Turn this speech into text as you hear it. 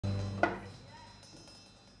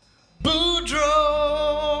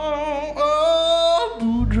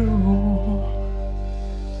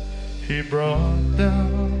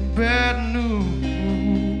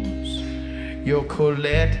your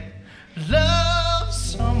Colette loves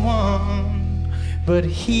someone, but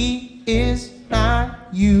he is not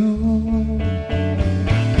you.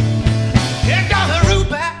 It got the root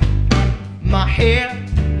back my hair.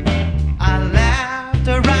 I laughed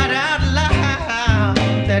right out loud.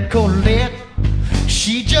 That Colette,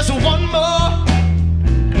 she just one more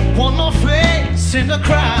face in the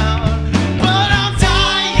crowd. But I'm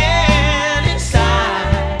dying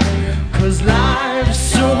inside, 'cause life's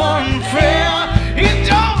so unfair. It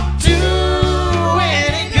don't do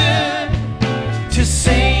any good to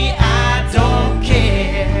say I don't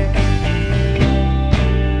care.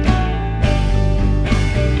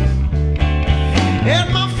 And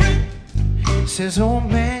my friend says, oh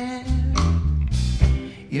man,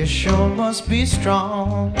 you sure must be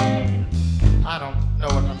strong. I don't know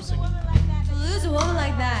what I'm singing. To lose a woman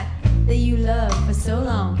like that you love for so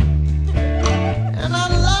long. And I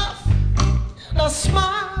laugh, and I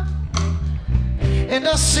smile, and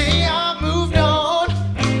I say I moved on,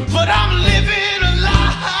 but I'm living a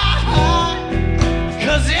lie,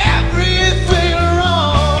 'cause everything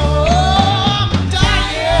wrong. I'm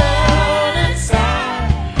dying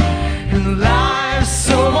inside, and life's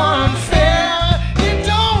so unfair. It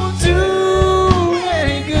don't do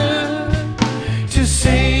any good to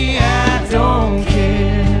say I don't care.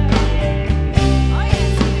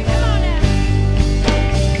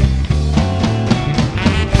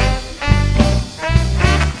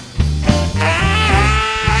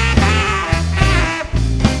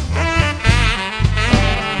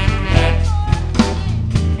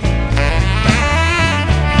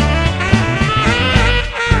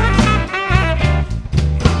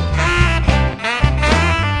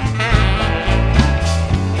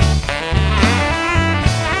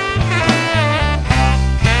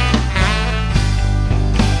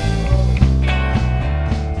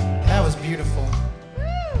 Beautiful.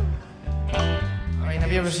 I mean,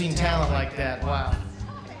 have you ever seen talent like that? Wow.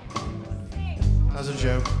 That was a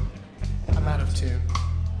joke. I'm out of tune.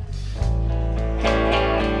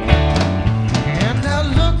 And I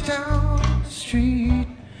look down the street,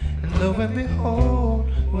 and lo and behold,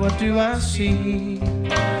 what do I see?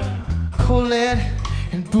 Colette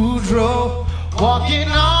and Boudreaux walking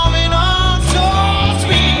arm in arm towards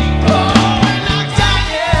me. Oh, and I'm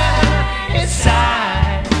dying inside.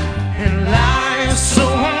 So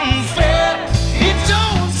unfair, it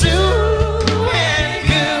don't do any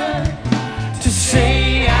good to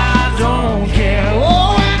say I don't care.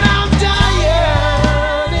 Oh, and I'm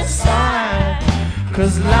dying inside,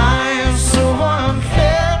 'cause life's so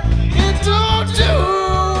unfair. It don't do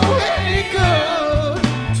any good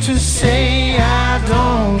to say I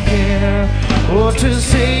don't care, or to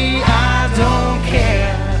say I don't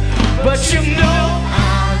care, but you know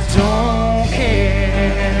I don't care.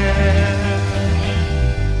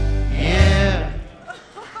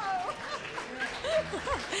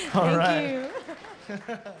 All right. Thank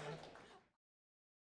you.